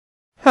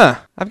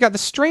I've got the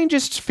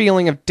strangest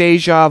feeling of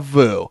deja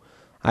vu.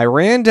 I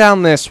ran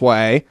down this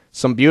way,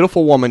 some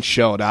beautiful woman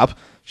showed up,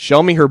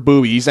 showed me her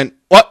boobies, and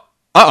what?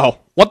 Uh-oh,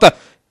 what the?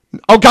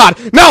 Oh god,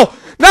 no!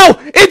 No!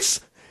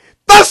 It's...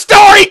 The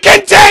story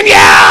continues!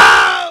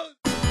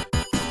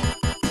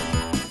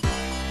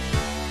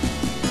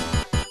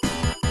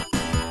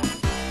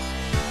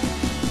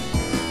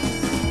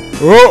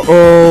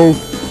 Uh-oh.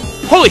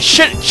 Holy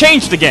shit, it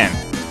changed again!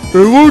 It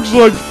looks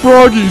like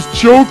Froggy's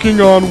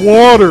choking on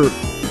water.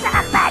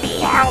 Somebody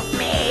help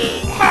me!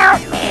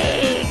 Help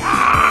me!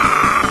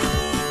 Ah!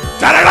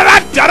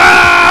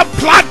 Da-da-da-da-da-da!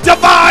 Plot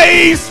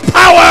device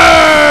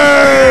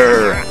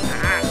power!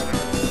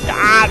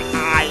 God,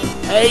 I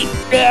hate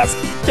this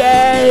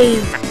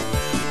game!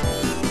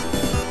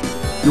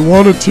 You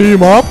want to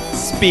team up?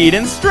 Speed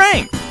and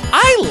strength.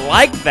 I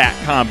like that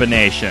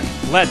combination.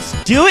 Let's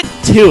do it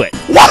to it.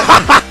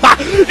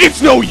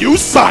 It's no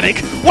use,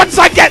 Sonic! Once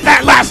I get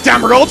that last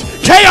emerald,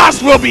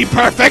 chaos will be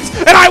perfect,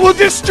 and I will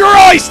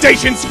destroy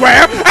Station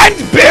Square and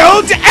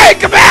build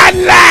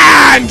Eggman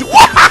Land!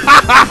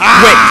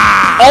 Wait,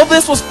 all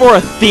this was for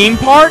a theme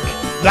park?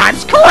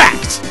 That's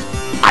correct!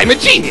 I'm a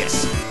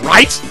genius,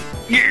 right?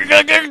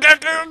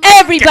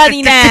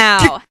 Everybody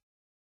now!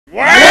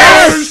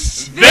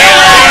 Worst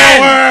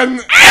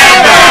villain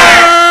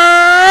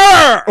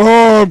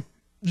ever!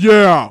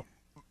 Yeah,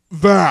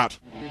 that.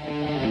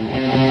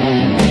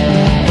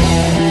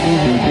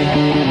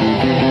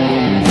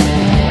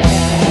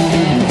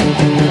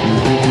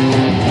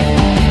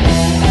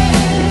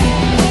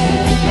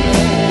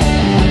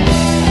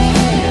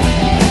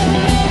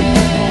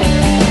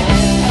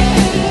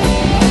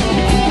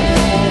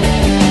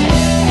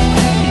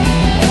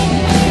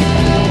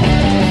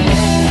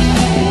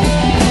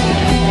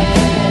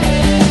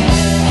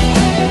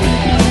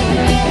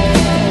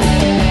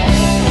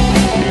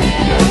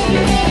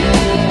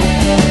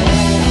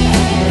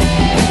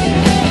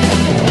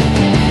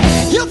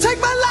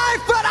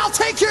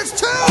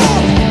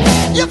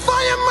 You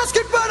fire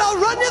musket, but I'll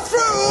run you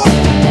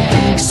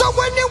through. So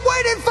when you're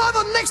waiting for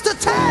the next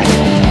attack,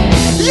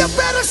 you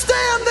better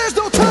stand, there's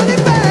no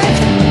turning back.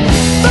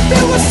 The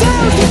fewer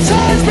sounds, the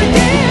charge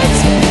begins.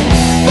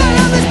 But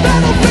on this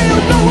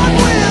battlefield, no one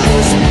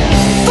wins.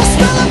 The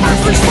smell of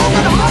earthly smoke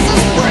and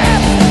horse's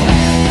breath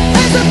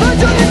as a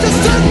virgin into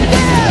certain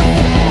death.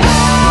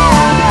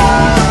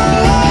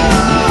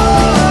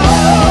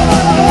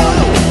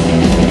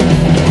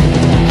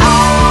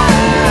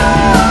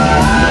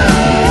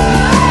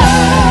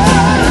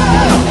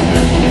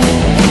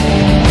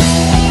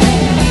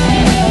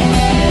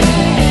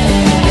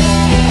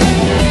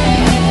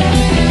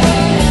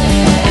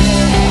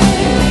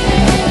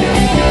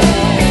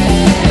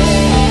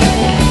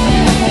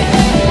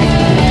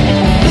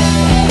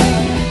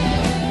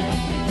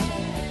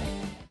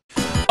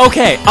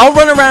 Okay, I'll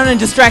run around and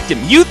distract him.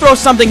 You throw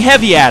something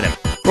heavy at him.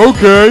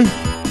 Okay.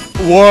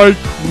 Like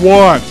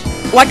what?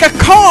 Like a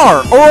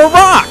car, or a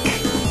rock,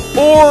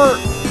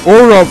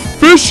 Or a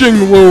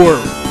fishing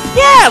lure.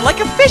 yeah, like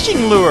a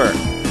fishing lure.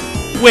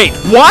 Wait,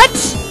 what?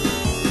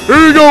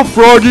 Here you go,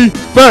 Froggy.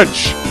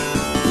 Fetch.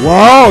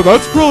 Wow,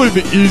 that's probably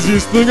the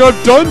easiest thing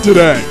I've done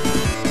today.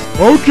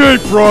 Okay,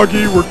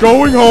 Froggy, we're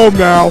going home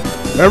now.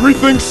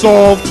 Everything's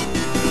solved.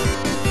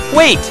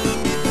 Wait,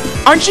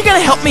 aren't you gonna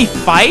help me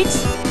fight?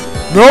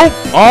 Nope,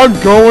 I'm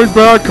going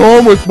back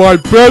home with my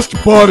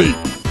best buddy.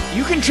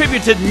 You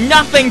contributed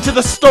nothing to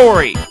the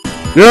story.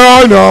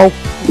 Yeah, I know.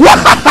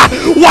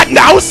 What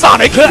now,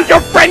 Sonic?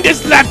 Your friend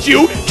has left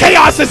you.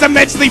 Chaos is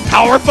immensely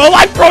powerful.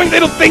 I'm throwing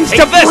little things to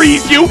Take this.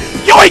 freeze you.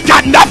 You ain't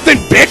got nothing,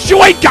 bitch.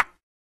 You ain't got...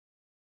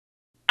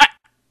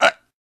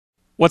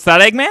 What's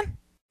that, Eggman?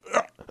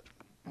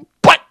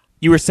 But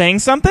You were saying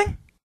something?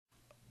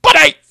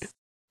 I...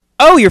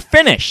 Oh, you're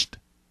finished.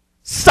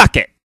 Suck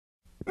it.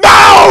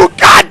 No!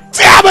 God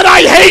damn it!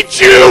 I hate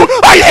you!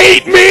 I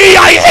hate me!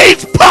 I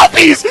hate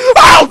puppies!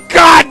 Oh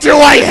God, do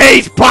I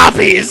hate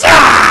puppies!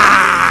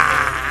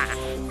 Ah!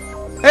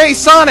 Hey,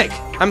 Sonic!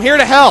 I'm here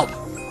to help.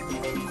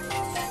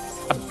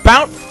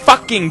 About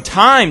fucking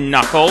time,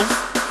 Knuckles.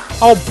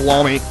 Oh,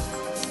 blow me.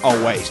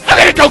 Oh, wait. I'm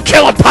gonna go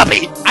kill a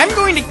puppy! I'm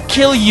going to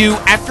kill you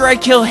after I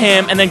kill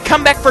him, and then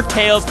come back for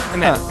Tails,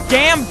 and that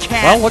damn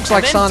cat. Well, looks and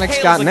like then Sonic's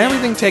Tails gotten again.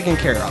 everything taken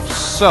care of.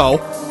 So,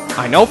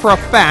 I know for a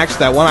fact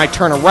that when I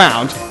turn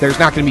around, there's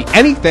not going to be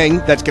anything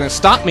that's going to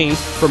stop me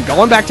from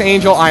going back to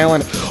Angel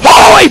Island.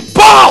 Holy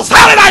balls!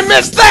 How did I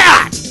miss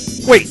that?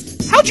 Wait,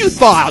 how'd you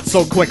thaw out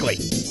so quickly?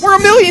 We're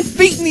 1,000,000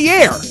 feet in the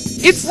air.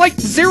 It's like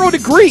 0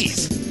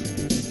 degrees.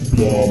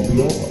 Blah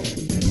blah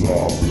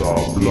blah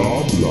blah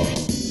blah blah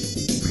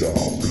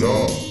blah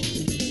blah.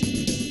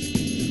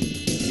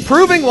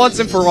 Proving once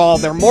and for all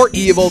they're more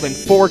evil than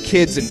 4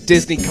 kids in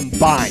Disney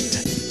combined.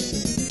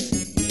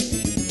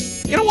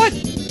 You know what?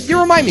 You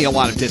remind me a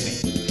lot of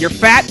Disney. You're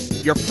fat,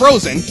 you're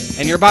frozen,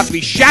 and you're about to be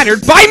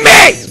shattered by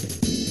me!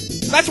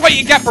 That's what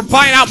you get for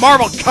buying out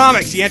Marvel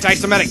Comics, you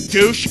anti-Semitic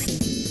douche.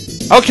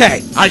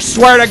 Okay, I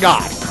swear to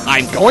God,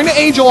 I'm going to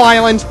Angel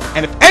Island,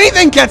 and if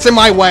anything gets in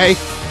my way,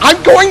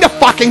 I'm going to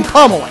fucking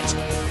pummel it.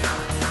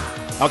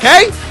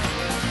 Okay?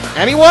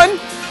 Anyone?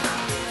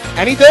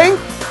 Anything?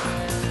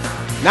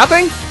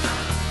 Nothing?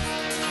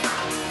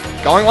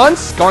 Going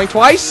once? Going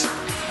twice?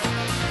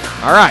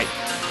 Alright.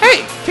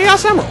 Hey,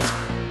 Chaos Emerald.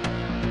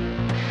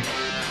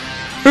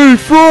 Hey,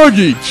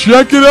 Froggy,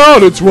 check it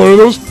out. It's one of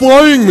those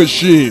flying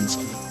machines.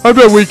 I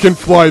bet we can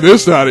fly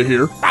this out of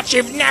here. But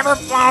you've never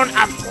flown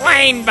a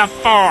plane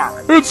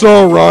before. It's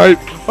alright.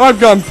 I've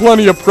gotten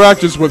plenty of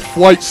practice with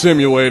flight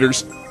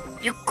simulators.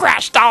 You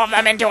crashed all of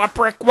them into a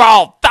brick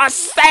wall. The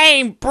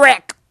same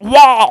brick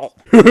wall.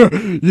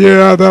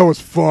 Yeah, that was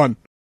fun.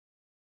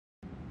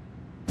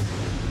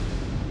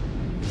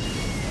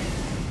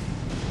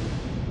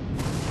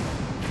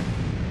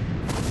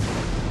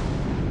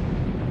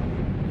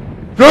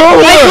 Go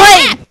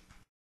away!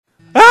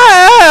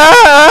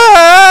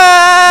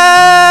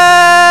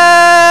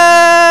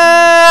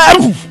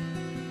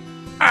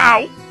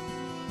 Ow!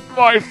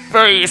 My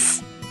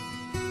face.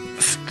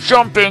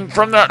 Jumping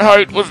from that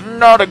height was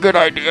not a good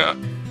idea.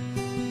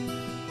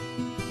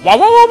 Wah,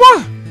 wah, wah,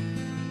 wah!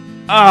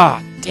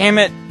 Ah, damn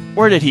it.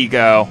 Where did he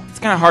go? It's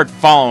kind of hard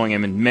following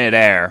him in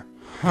midair.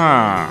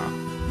 Huh.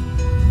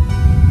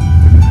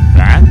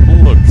 That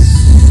looks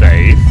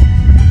safe.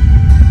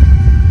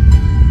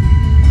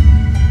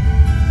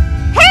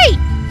 Hey!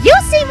 You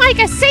seem like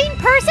a sane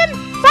person!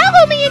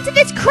 Follow me into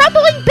this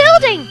crumbling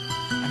building!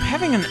 I'm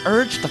having an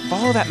urge to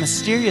follow that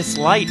mysterious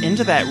light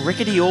into that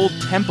rickety old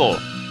temple.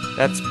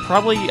 That's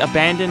probably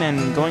abandoned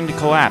and going to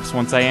collapse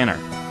once I enter.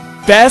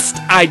 Best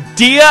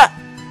idea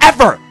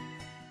ever!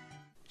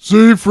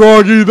 See,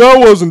 Froggy, that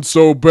wasn't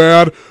so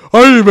bad.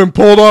 I even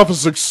pulled off a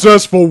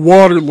successful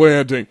water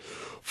landing.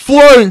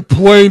 Flying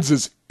planes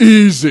is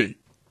easy.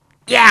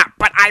 Yeah,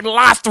 but I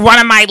lost one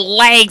of my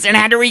legs and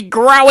had to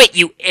regrow it,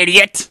 you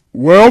idiot.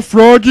 Well,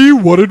 Froggy,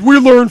 what did we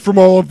learn from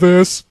all of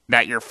this?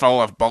 That you're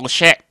full of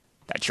bullshit?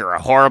 That you're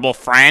a horrible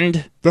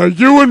friend? That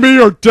you and me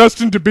are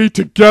destined to be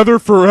together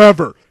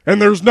forever,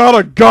 and there's not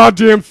a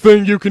goddamn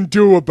thing you can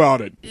do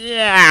about it.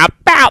 Yeah,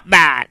 about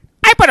that.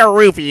 I put a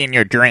roofie in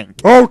your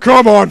drink. Oh,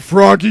 come on,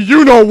 Froggy,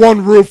 you know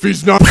one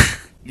roofie's not...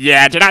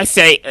 Yeah, did I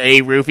say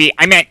a roofie?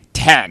 I meant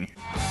 10.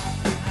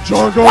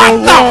 Jungle What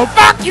love, the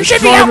fuck? You it's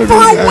should be out driving for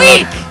me a mad.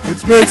 week!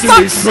 It's making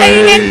Stop me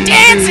singing and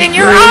dancing!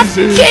 You're off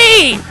crazy.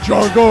 key!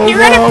 Jungle You're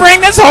gonna love, bring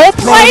this whole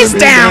driving place me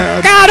down!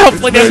 mad. God,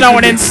 hopefully It's there's no making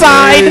one me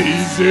inside!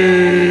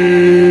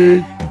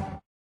 crazy.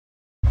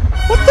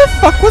 What the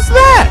fuck was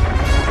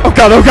that? Oh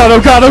god, oh god,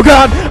 oh god, oh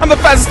god! I'm the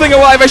fastest thing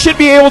alive! I should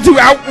be able to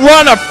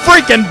outrun a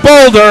freaking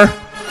boulder!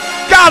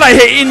 God, I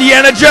hate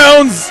Indiana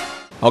Jones!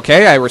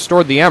 Okay, I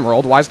restored the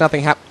emerald. Why is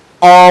nothing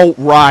All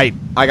right,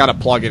 I gotta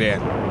plug it in.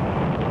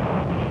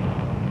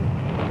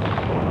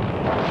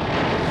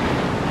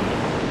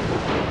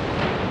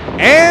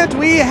 And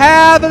we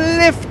have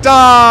liftoff!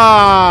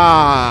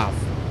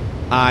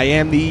 I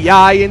am the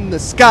eye in the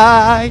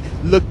sky,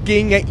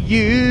 looking at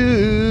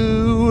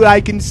you. I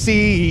can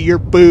see your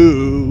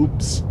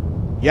boobs.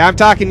 Yeah, I'm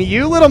talking to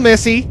you, little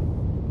missy.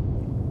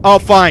 Oh,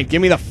 fine,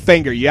 give me the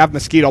finger. You have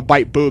mosquito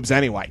bite boobs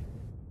anyway.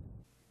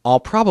 I'll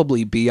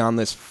probably be on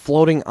this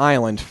floating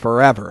island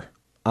forever,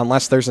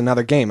 unless there's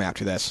another game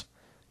after this.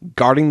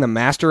 Guarding the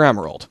Master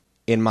Emerald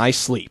in my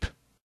sleep.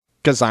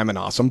 'Cause I'm an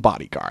awesome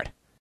bodyguard.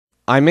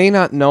 I may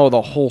not know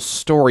the whole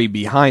story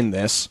behind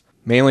this,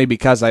 mainly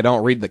because I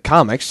don't read the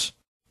comics.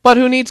 But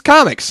who needs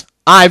comics?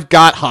 I've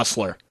got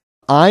Hustler.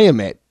 I am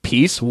at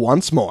peace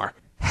once more.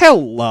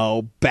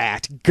 Hello,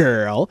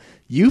 Batgirl.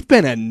 You've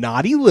been a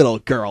naughty little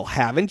girl,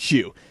 haven't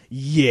you?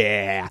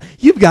 Yeah,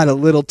 you've got a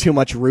little too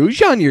much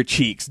rouge on your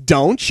cheeks,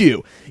 don't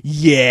you?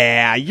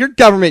 Yeah, your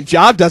government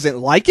job doesn't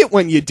like it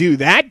when you do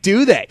that,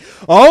 do they?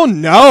 Oh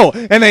no,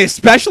 and they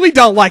especially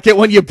don't like it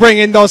when you bring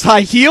in those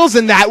high heels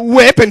and that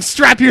whip and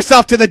strap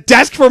yourself to the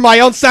desk for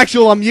my own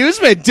sexual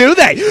amusement, do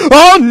they?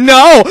 Oh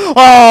no,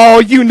 oh,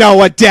 you know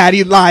what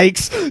Daddy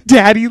likes.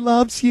 Daddy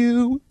loves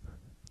you.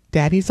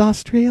 Daddy's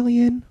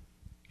Australian.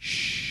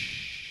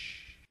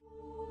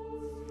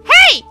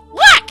 Hey,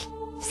 look!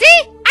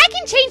 See? I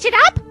can change it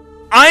up!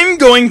 I'm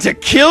going to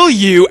kill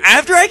you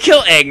after I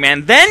kill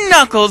Eggman, then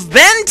Knuckles,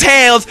 then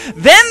Tails,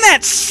 then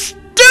that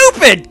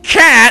stupid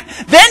cat,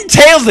 then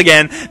Tails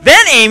again,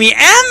 then Amy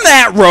and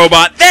that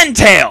robot, then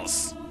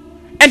Tails.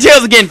 And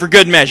Tails again for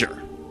good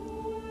measure.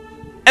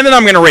 And then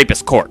I'm gonna rape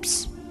his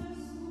corpse.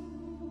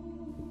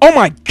 Oh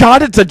my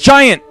god, it's a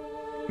giant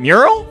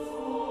mural?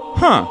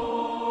 Huh.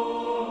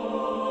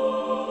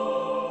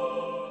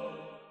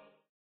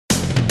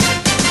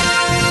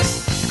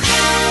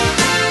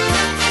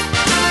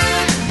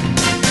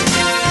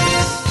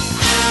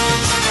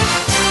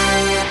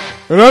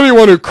 And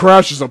anyone who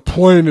crashes a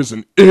plane is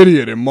an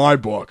idiot in my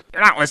book.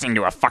 You're not listening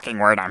to a fucking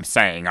word I'm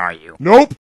saying, are you? Nope.